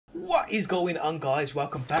What is going on, guys?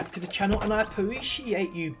 Welcome back to the channel and I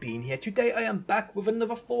appreciate you being here. Today I am back with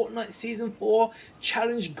another Fortnite Season 4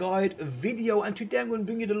 challenge guide video, and today I'm going to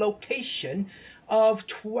bring you the location of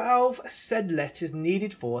 12 said letters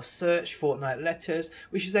needed for Search Fortnite Letters,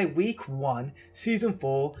 which is a week 1 Season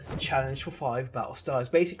 4 challenge for 5 battle stars.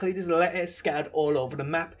 Basically, there's letters scattered all over the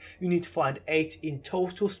map. You need to find 8 in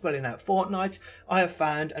total, spelling out Fortnite. I have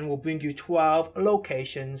found and will bring you 12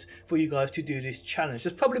 locations for you guys to do this challenge.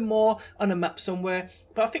 There's probably more on the map somewhere,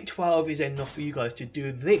 but I think 12 is enough for you guys to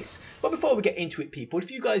do this. But before we get into it, people,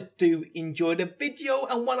 if you guys do enjoy the video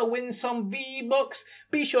and want to win some V-Bucks,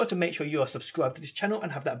 be sure to make sure you are subscribed to this channel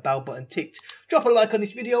and have that bell button ticked. Drop a like on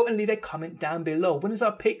this video and leave a comment down below. Winners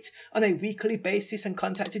are picked on a weekly basis and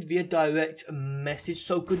contacted via direct message,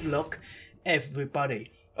 so good luck,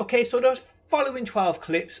 everybody. Okay, so those following 12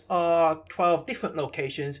 clips are 12 different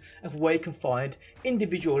locations of where you can find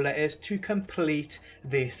individual letters to complete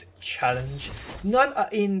this challenge. None are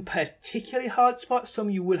in particularly hard spots. Some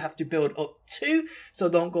you will have to build up to, so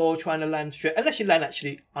don't go trying to land straight, unless you land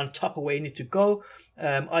actually on top of where you need to go.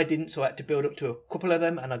 I didn't, so I had to build up to a couple of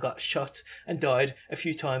them and I got shot and died a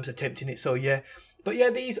few times attempting it, so yeah. But yeah,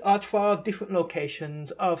 these are 12 different locations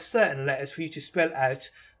of certain letters for you to spell out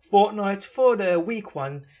Fortnite for the week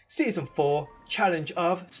 1 season 4 challenge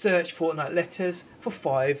of Search Fortnite Letters for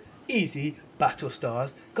 5 easy battle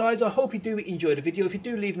stars. Guys, I hope you do enjoy the video. If you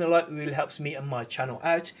do, leaving a like really helps me and my channel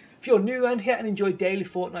out. If you're new around here and enjoy daily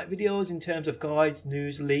Fortnite videos in terms of guides,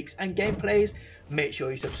 news, leaks and gameplays, make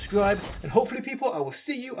sure you subscribe, and hopefully, people, I will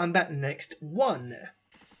see you on that next one.